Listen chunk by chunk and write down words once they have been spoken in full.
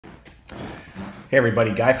Hey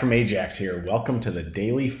everybody, Guy from Ajax here. Welcome to the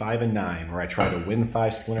Daily 5 and 9, where I try to win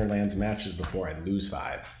 5 Splinterlands matches before I lose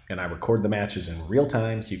 5. And I record the matches in real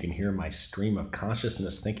time so you can hear my stream of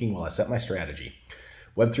consciousness thinking while I set my strategy.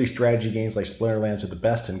 Web3 strategy games like Splinterlands are the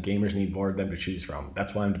best, and gamers need more of them to choose from.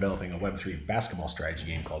 That's why I'm developing a Web3 basketball strategy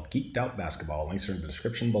game called Geeked-Out Basketball. Links are in the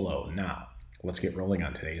description below. Now, let's get rolling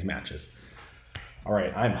on today's matches. All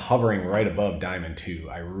right, I'm hovering right above Diamond 2.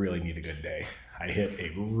 I really need a good day. I hit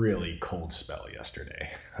a really cold spell yesterday,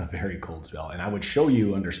 a very cold spell. And I would show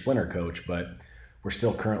you under Splinter Coach, but we're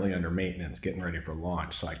still currently under maintenance, getting ready for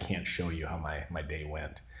launch, so I can't show you how my day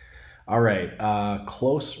went. All right,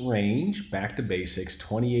 close range, back to basics,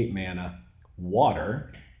 28 mana,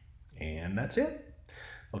 water, and that's it.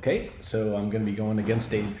 Okay, so I'm going to be going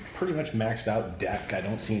against a pretty much maxed out deck. I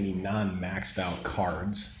don't see any non-maxed out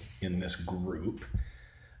cards in this group.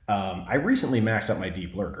 I recently maxed out my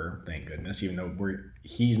Deep Lurker, thank goodness, even though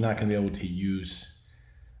he's not going to be able to use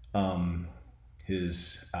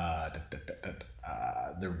his the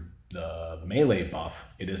melee buff.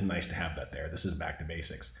 It is nice to have that there. This is back to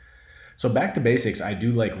basics. So back to basics, I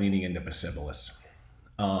do like leaning into Pacifilis.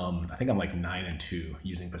 I think I'm like 9-2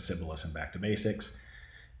 using Pacifilis and back to basics.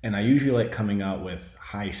 And I usually like coming out with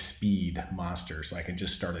high speed monsters so I can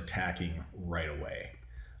just start attacking right away.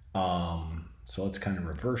 So let's kind of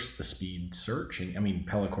reverse the speed search. And I mean,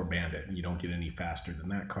 Pellicor Bandit, you don't get any faster than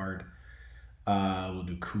that card. We'll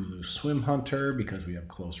do Kulu Swim Hunter because we have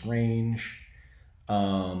close range.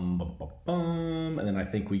 And then I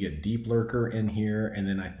think we get Deep Lurker in here. And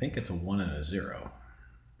then I think it's a 1 and a 0.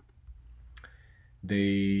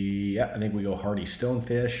 I think we go Hardy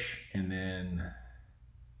Stonefish. And then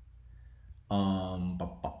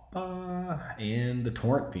and the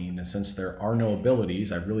Torrent Fiend. And since there are no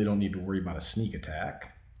abilities, I really don't need to worry about a sneak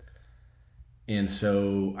attack. And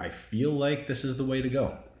so I feel like this is the way to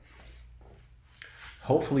go.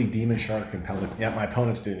 Hopefully Demon Shark and Pelican. Yeah, my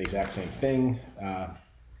opponent's doing the exact same thing.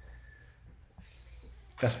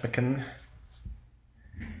 Thespican.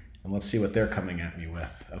 And let's see what they're coming at me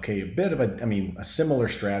with. Okay, a bit of a similar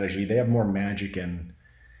strategy. They have more magic and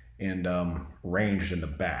range in the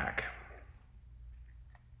back.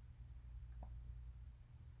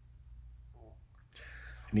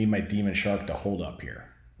 I need my Demon Shark to hold up here.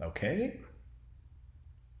 Okay.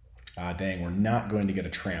 Dang, we're not going to get a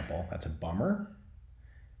trample. That's a bummer.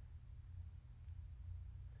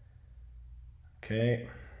 Okay.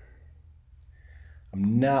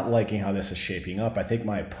 I'm not liking how this is shaping up. I think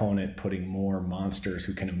my opponent putting more monsters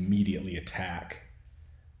who can immediately attack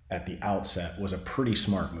at the outset was a pretty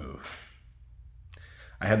smart move.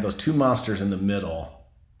 I had those two monsters in the middle,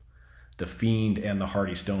 the Fiend and the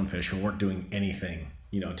Hardy Stonefish, who weren't doing anything,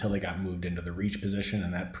 until they got moved into the reach position,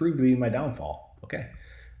 and that proved to be my downfall. Okay,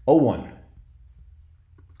 0-1.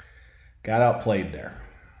 Got outplayed there.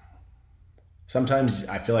 Sometimes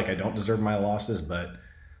I feel like I don't deserve my losses, but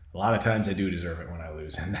a lot of times I do deserve it when I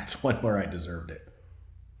lose, and that's one where I deserved it.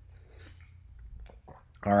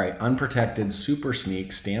 All right, Unprotected, Super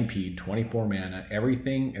Sneak, Stampede, 24 mana,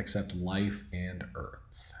 everything except life and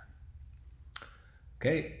earth.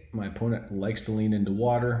 Okay, my opponent likes to lean into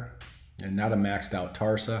water. And not a maxed out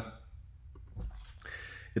Tarsa.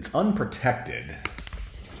 It's Unprotected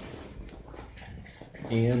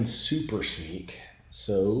and Super Sneak.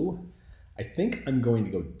 So I think I'm going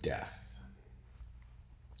to go Death.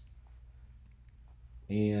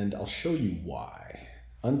 And I'll show you why.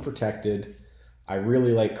 Unprotected. I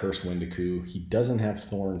really like Curse Windiku. He doesn't have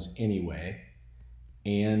thorns anyway.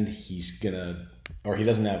 And he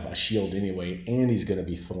doesn't have a shield anyway. And he's going to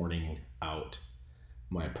be thorning out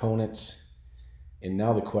my opponents. And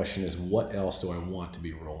now the question is, what else do I want to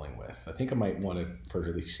be rolling with? I think I might want to, for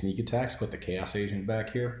the sneak attacks, put the Chaos Agent back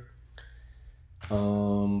here.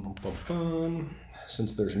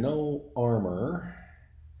 Since there's no armor,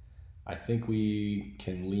 I think we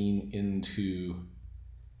can lean into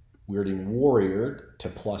Weirding Warrior to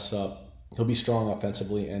plus up. He'll be strong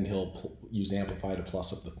offensively, and he'll use Amplify to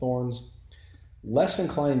plus up the thorns. Less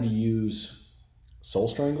inclined to use Soul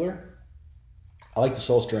Strangler. I like the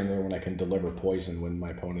Soul Strangler when I can deliver poison when my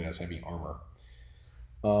opponent has heavy armor.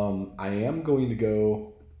 I am going to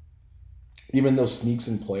go, even though Sneak's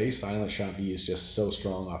in play, Silent Shot V is just so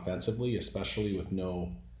strong offensively, especially with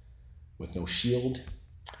no shield.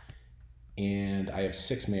 And I have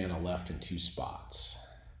 6 mana left in 2 spots.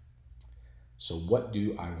 So what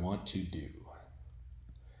do I want to do?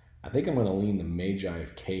 I think I'm going to lean the Magi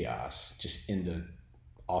of Chaos just into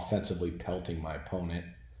offensively pelting my opponent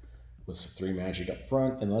with some 3 magic up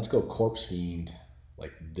front. And let's go Corpse Fiend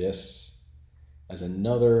like this as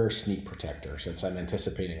another sneak protector, since I'm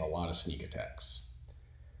anticipating a lot of sneak attacks.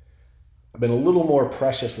 I've been a little more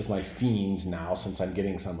precious with my fiends now since I'm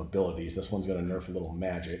getting some abilities. This one's going to nerf a little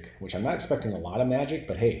magic, which I'm not expecting a lot of magic,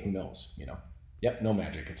 but hey, who knows, you know. Yep, no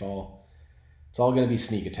magic. It's all going to be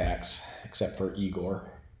sneak attacks, except for Igor.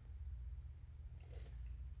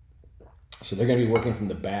 So they're going to be working from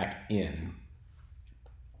the back in.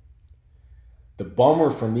 The bummer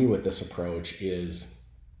for me with this approach is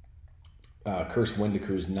Cursed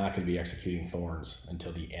Wendigo is not going to be executing Thorns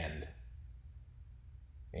until the end.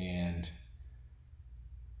 And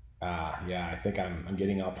yeah, I think I'm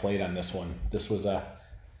getting outplayed on this one. This was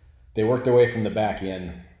they worked their way from the back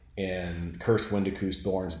in, and Cursed Wendigo's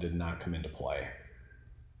Thorns did not come into play.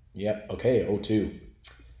 Yep, okay, 0-2.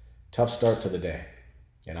 Tough start to the day.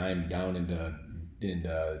 And I'm down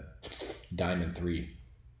into Diamond 3.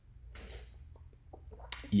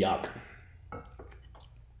 Yuck.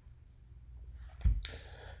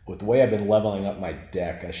 With the way I've been leveling up my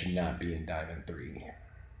deck, I should not be in Diamond 3.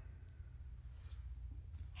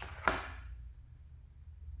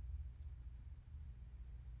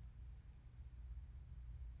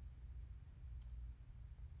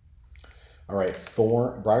 All right,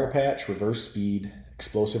 Briar Patch, Reverse Speed,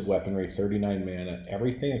 Explosive Weaponry, 39 mana,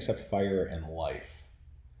 everything except Fire and Life.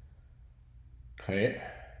 Okay,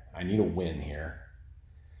 I need a win here.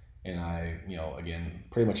 And I, again,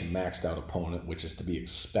 pretty much a maxed out opponent, which is to be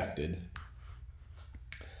expected.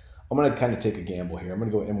 I'm going to kind of take a gamble here. I'm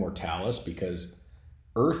going to go Immortalis because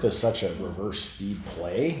Earth is such a reverse speed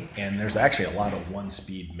play, and there's actually a lot of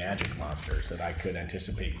 1-speed magic monsters that I could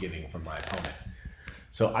anticipate getting from my opponent.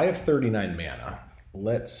 So I have 39 mana.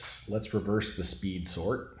 Let's reverse the speed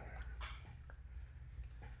sort.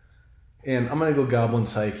 And I'm going to go Goblin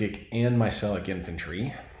Psychic and Mycelic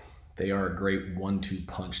Infantry. They are a great 1-2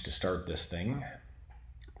 punch to start this thing.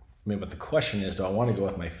 But the question is, do I want to go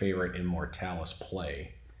with my favorite Immortalis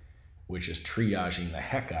play, which is triaging the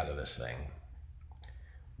heck out of this thing,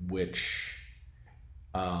 which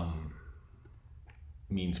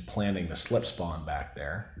means planting the slip spawn back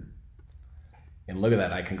there. And look at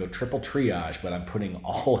that, I can go triple triage, but I'm putting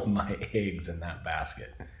all of my eggs in that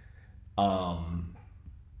basket.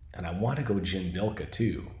 And I want to go Jin Bilka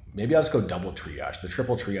too. Maybe I'll just go double triage. The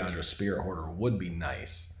triple triage with Spirit Hoarder would be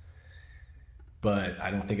nice, but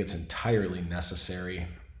I don't think it's entirely necessary.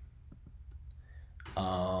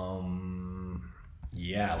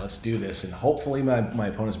 Yeah, let's do this. And hopefully my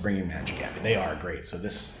opponent's bringing magic at me. They are great. So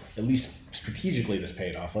this, at least strategically, this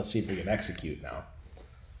paid off. Let's see if we can execute now.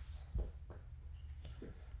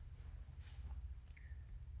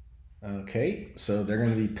 Okay, so they're going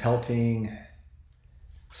to be pelting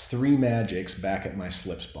 3 magics back at my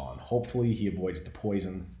slip spawn. Hopefully he avoids the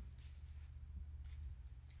poison.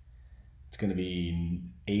 It's going to be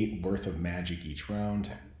 8 worth of magic each round.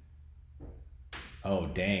 Oh,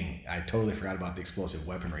 dang. I totally forgot about the explosive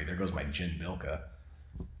weaponry. There goes my Jin Bilka.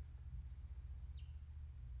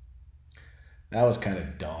 That was kind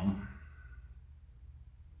of dumb.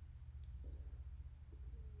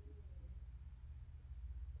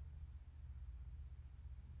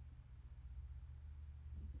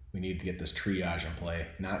 We need to get this triage in play.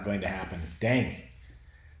 Not going to happen. Dang.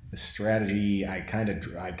 The strategy, I could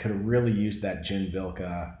have really used that Jin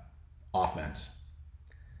Bilka offense.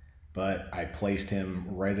 But I placed him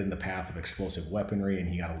right in the path of explosive weaponry and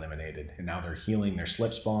he got eliminated. And now they're healing their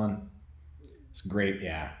slip spawn. It's great,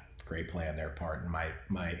 yeah. Great play on their part. And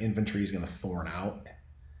my infantry is going to thorn out.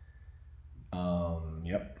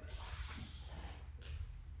 Yep.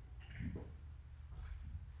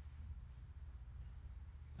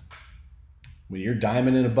 When you're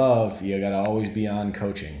diamond and above, you got to always be on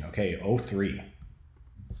coaching. Okay, 0-3.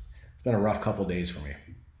 It's been a rough couple days for me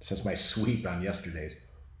since my sweep on yesterday's.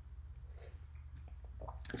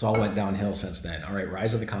 It's all went downhill since then. All right,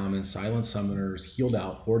 Rise of the Commons, Silent Summoners, healed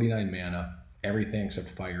out, 49 mana, everything except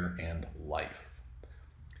Fire and Life.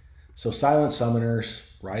 So Silent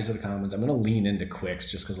Summoners, Rise of the Commons. I'm going to lean into Quicks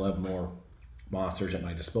just because I'll have more monsters at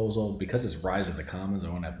my disposal. Because it's Rise of the Commons, I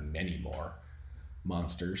won't have many more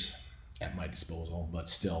monsters at my disposal, but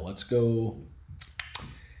still, let's go.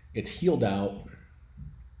 It's healed out.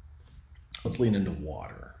 Let's lean into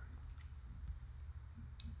Water.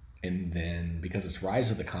 And then, because it's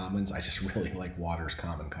Rise of the Commons, I just really like Water's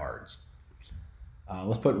common cards.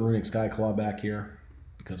 Let's put Runic Skyclaw back here,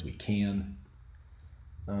 because we can.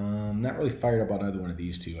 Not really fired up about either one of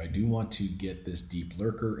these two. I do want to get this Deep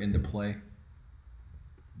Lurker into play.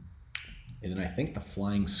 And then I think the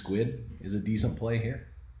Flying Squid is a decent play here.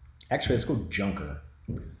 Actually, let's go Junker.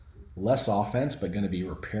 Less offense, but going to be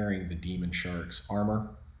repairing the Demon Shark's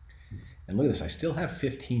armor. And look at this, I still have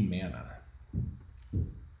 15 mana.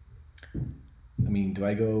 I mean, do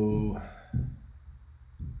I go...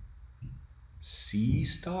 Sea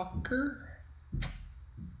Stalker.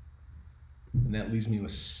 And that leaves me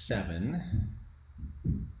with 7.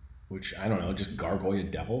 Which, I don't know, just Gargoyle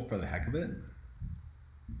Devil for the heck of it.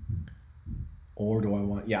 Or do I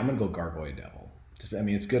want... Yeah, I'm going to go Gargoyle Devil. I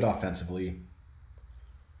mean, it's good offensively.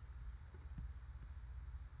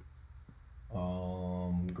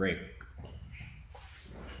 Great.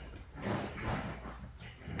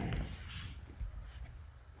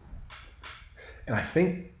 And I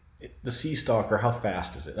think the Sea Stalker, how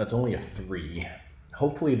fast is it? That's only a 3.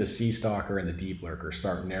 Hopefully the Sea Stalker and the Deep Lurker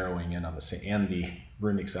start narrowing in on the same, and the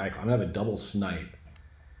Runic Cyclone. I'm going to have a double snipe.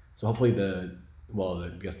 So hopefully I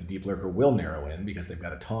guess the Deep Lurker will narrow in because they've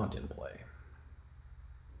got a taunt in play.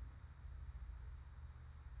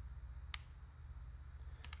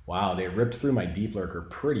 Wow, they ripped through my Deep Lurker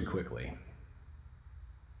pretty quickly.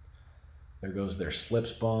 There goes their Slip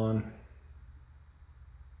Spawn.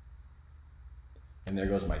 And there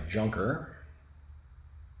goes my Junker.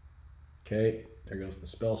 Okay, there goes the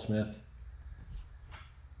Spellsmith.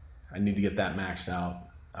 I need to get that maxed out.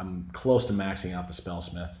 I'm close to maxing out the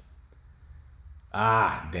Spellsmith.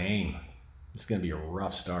 Ah, dang. It's going to be a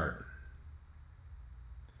rough start.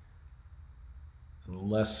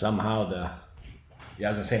 Unless somehow I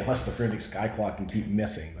was going to say, unless the Runic Skyclaw can keep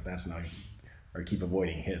missing, but that's not, or keep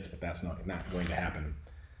avoiding hits, but that's not going to happen.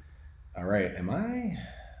 All right, I'm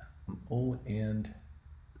O and...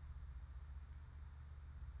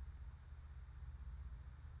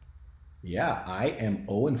 Yeah, I am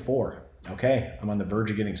 0-4. Okay, I'm on the verge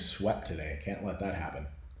of getting swept today. Can't let that happen.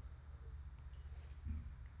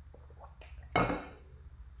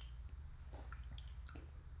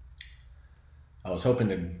 I was hoping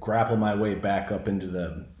to grapple my way back up into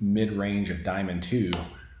the mid-range of Diamond 2,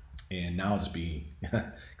 and now just be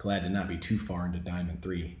glad to not be too far into Diamond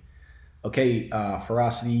 3. Okay,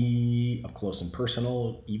 Ferocity, up close and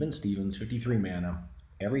personal, even Stevens, 53 mana.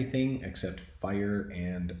 Everything except fire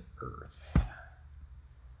and earth.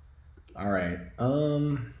 All right.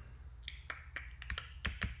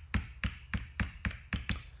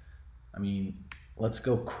 I mean, let's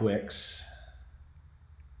go Quicks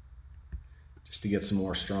just to get some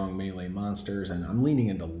more strong melee monsters, and I'm leaning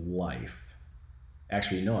into life.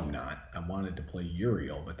 Actually, no, I'm not. I wanted to play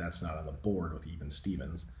Uriel, but that's not on the board with even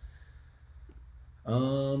Stevens.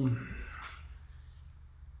 I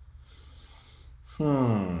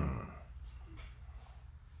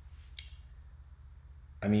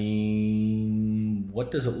mean,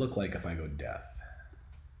 what does it look like if I go Death?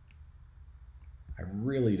 I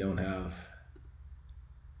really don't have...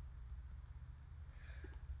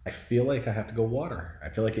 I feel like I have to go Water. I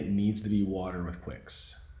feel like it needs to be Water with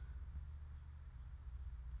Quicks.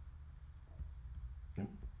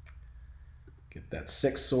 Get that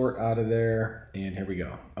 6 sort out of there, and here we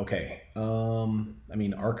go. Okay, I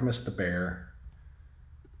mean, Artemis the Bear,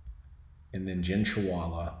 and then Jin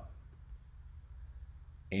Chihuahua,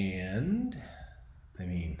 and, I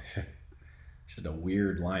mean, it's just a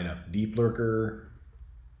weird lineup. Deep Lurker,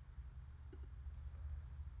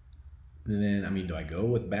 and then, I mean, do I go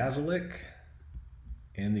with Basilic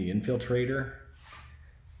and the Infiltrator,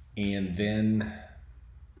 and then...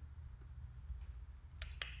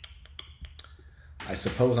 I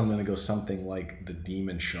suppose I'm going to go something like the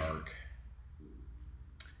Demon Shark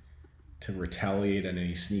to retaliate on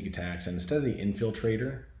any sneak attacks. And instead of the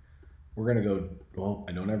Infiltrator, we're going to go, well,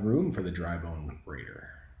 I don't have room for the Drybone Raider.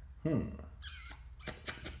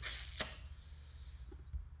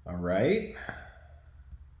 All right.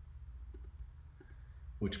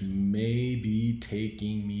 Which may be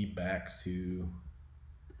taking me back to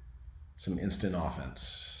some instant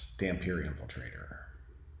offense. Dampier Infiltrator.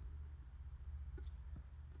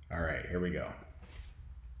 All right, here we go.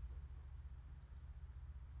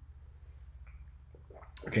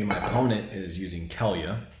 Okay, my opponent is using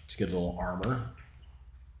Kelia to get a little armor.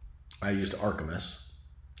 I used Artemis.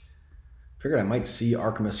 Figured I might see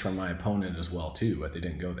Artemis from my opponent as well too, but they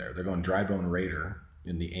didn't go there. They're going Drybone Raider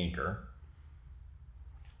in the Anchor.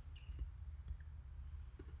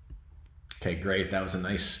 Okay, great. That was a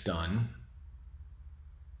nice stun.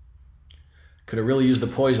 Could have really used the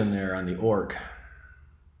poison there on the Orc.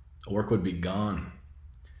 Orc would be gone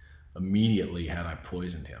immediately had I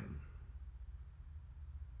poisoned him.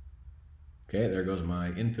 Okay, there goes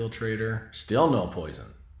my Infiltrator. Still no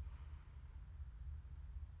poison.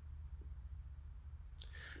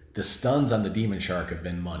 The stuns on the Demon Shark have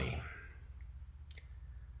been money.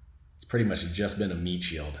 It's pretty much just been a meat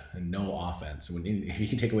shield and no offense. If you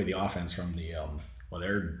can take away the offense from the, well,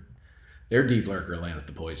 their Deep Lurker lands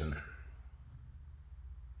the poison.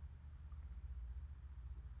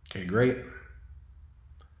 Okay, great.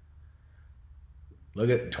 Look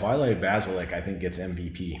at Twilight Basilic, I think gets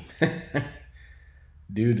MVP.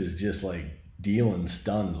 Dude is just like dealing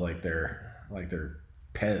stuns like they're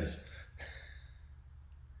Pez.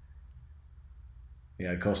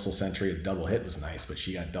 Yeah, Coastal Sentry, a double hit was nice, but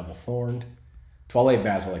she got double thorned. Twilight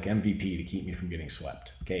Basilic, MVP to keep me from getting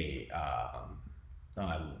swept. Okay,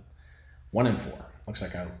 1-4. Looks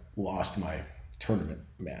like I lost my tournament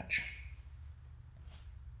match.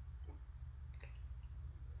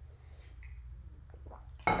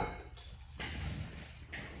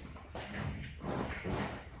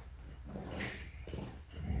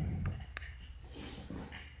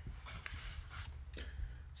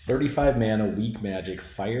 $35 mana, weak magic,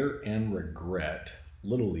 fire and regret.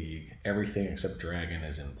 Little League, everything except dragon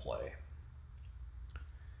is in play.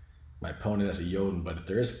 My opponent has a Jotun, but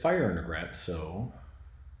there is fire and regret, so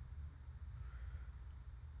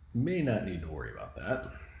may not need to worry about that.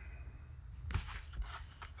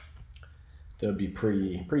 That would be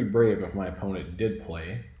pretty brave if my opponent did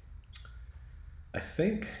play. I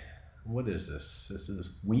think, what is this? This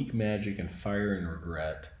is weak magic and fire and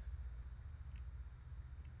regret.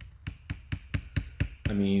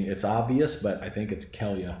 I mean, it's obvious, but I think it's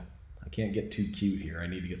Kelia. I can't get too cute here. I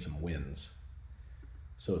need to get some wins.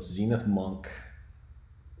 So it's Zenith Monk.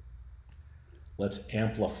 Let's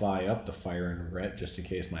amplify up the fire and regret just in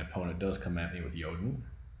case my opponent does come at me with Jotun.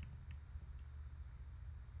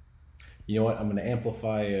 You know what? I'm going to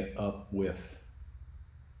amplify it up with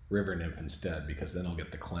River Nymph instead because then I'll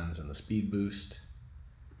get the cleanse and the speed boost.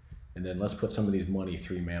 And then let's put some of these money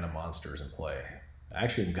 3-mana monsters in play.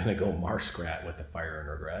 Actually, I'm going to go Marskrat with the fire and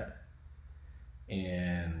regret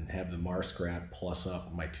and have the Marskrat plus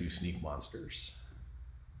up my 2 sneak monsters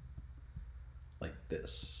like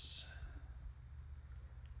this.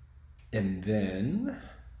 And then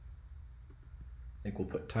I think we'll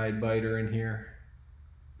put Tidebiter in here.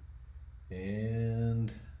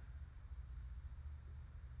 And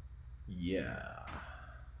yeah.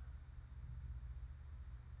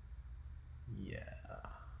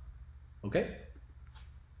 Okay.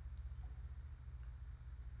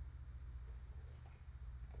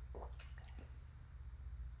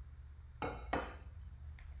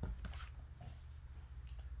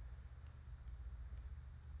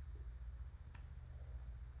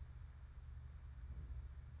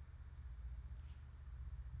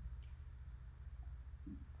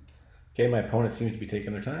 Okay, my opponent seems to be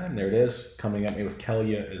taking their time. There it is, coming at me with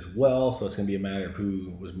Kelia as well. So it's going to be a matter of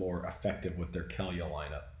who was more effective with their Kelia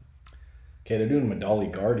lineup. Okay, they're doing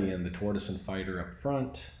Medali Guardian, the Tortoise Fighter up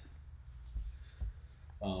front.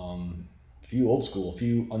 A few old school, a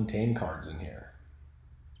few Untamed cards in here.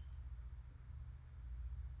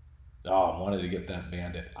 Oh, I wanted to get that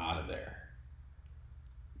Bandit out of there.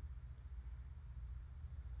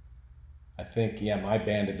 I think, yeah, my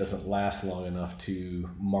Bandit doesn't last long enough to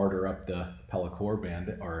martyr up the Pelacor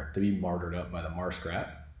Bandit, or to be martyred up by the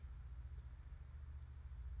Marskrat.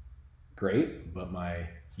 Great, but my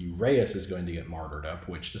Uraeus is going to get martyred up,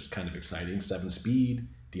 which is kind of exciting. 7 speed,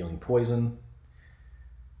 dealing poison.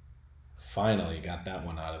 Finally got that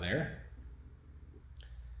one out of there.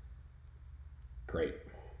 Great.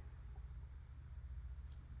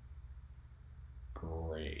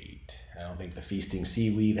 Great. I don't think the Feasting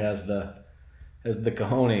Seaweed has the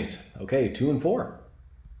cojones. Okay, 2-4.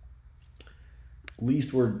 At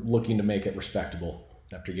least we're looking to make it respectable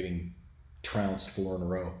after getting trounced 4 in a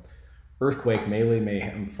row. Earthquake, Melee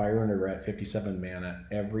Mayhem, Fire and Regret, 57 mana,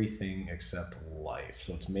 everything except life.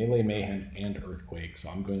 So it's Melee Mayhem and Earthquake. So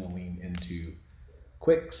I'm going to lean into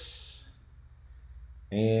Quicks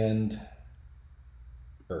and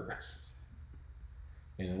Earth.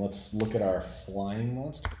 And let's look at our flying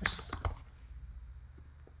monsters.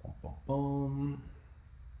 Boom, boom, boom.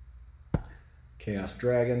 Chaos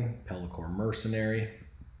Dragon, Pelacor Mercenary,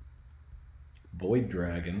 Void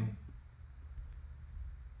Dragon.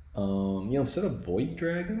 Instead of Void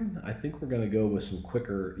Dragon, I think we're going to go with some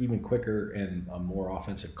quicker, even quicker and a more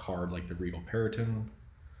offensive card like the Regal Periton.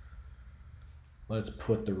 Let's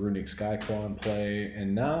put the Runic Skyclaw in play.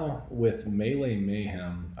 And now with Melee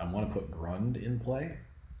Mayhem, I want to put Grund in play.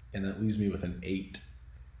 And that leaves me with an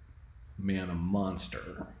 8-mana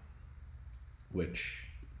monster, which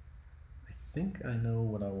I think I know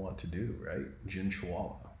what I want to do, right? Jin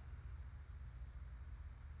Chihuahua.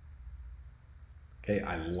 Okay,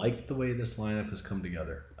 I like the way this lineup has come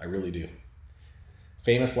together. I really do.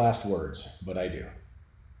 Famous last words, but I do.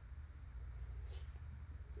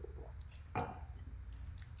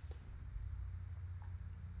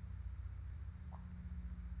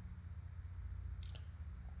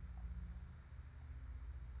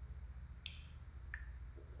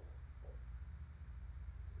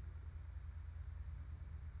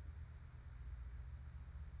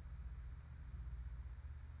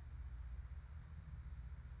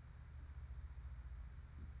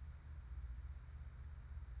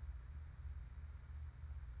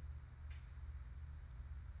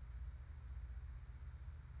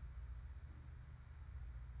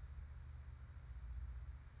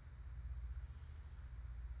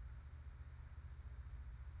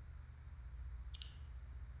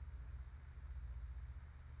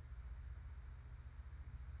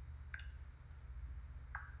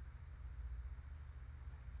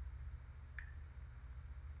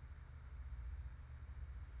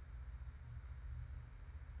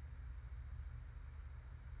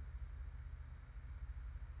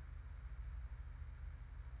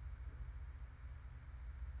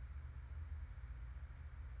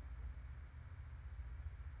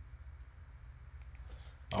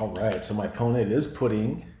 All right, so my opponent is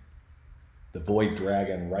putting the Void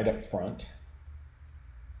Dragon right up front.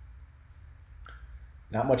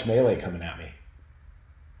 Not much melee coming at me.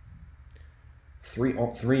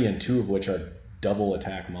 Three and two of which are double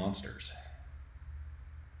attack monsters.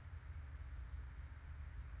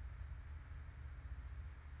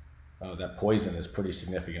 Oh, that poison is pretty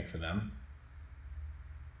significant for them.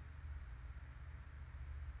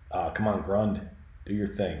 Come on, Grund. Do your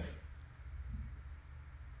thing.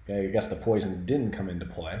 Okay, I guess the poison didn't come into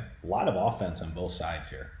play. A lot of offense on both sides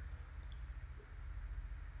here.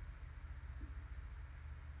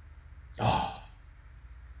 Oh.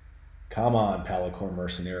 Come on, Palicore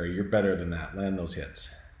Mercenary. You're better than that. Land those hits.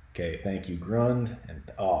 Okay, thank you, Grund. And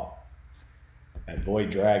oh, that Void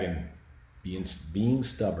Dragon being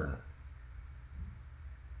stubborn.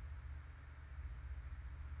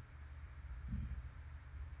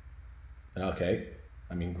 Okay,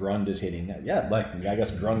 I mean, Grund is hitting that. Yeah, like I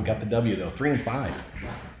guess Grund got the W though. 3 and 5.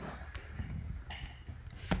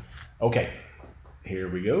 Okay, here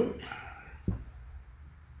we go.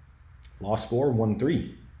 Lost 4, won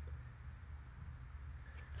 3.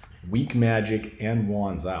 Weak magic and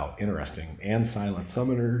wands out. Interesting. And silent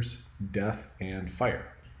summoners, death and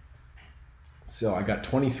fire. So I got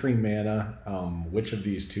 23 mana. Which of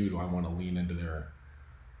these two do I want to lean into their...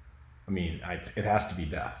 I mean, it has to be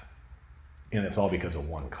death. And it's all because of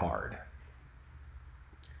one card.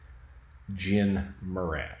 Jin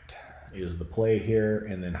Morant is the play here.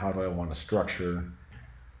 And then how do I want to structure?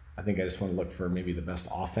 I think I just want to look for maybe the best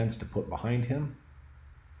offense to put behind him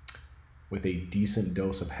with a decent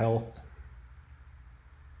dose of health.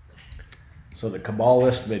 So the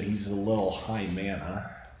Kabbalist, but he's a little high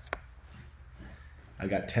mana. I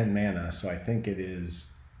got 10 mana, so I think it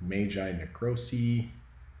is Magi Necrosi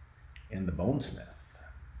and the Bonesmith.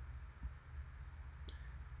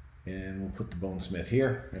 And we'll put the Bonesmith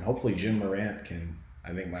here, and hopefully Jim Morant can.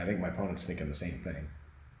 I think my opponent's thinking the same thing.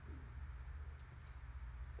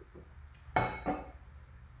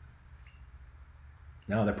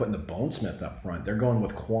 Now they're putting the Bonesmith up front. They're going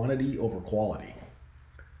with quantity over quality.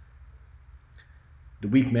 The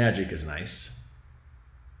weak magic is nice,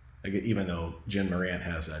 even though Jim Morant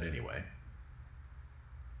has that anyway.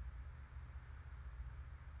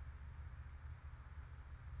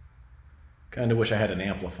 Kind of wish I had an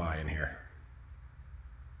amplify in here.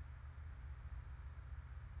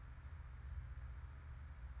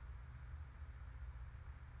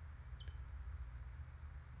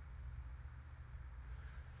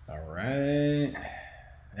 All right.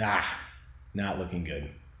 Not looking good.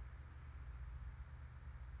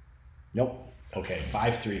 Nope. Okay,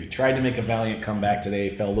 5-3. Tried to make a valiant comeback today.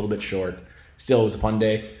 Fell a little bit short. Still, it was a fun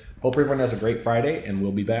day. Hope everyone has a great Friday, and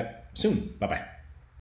we'll be back soon. Bye-bye.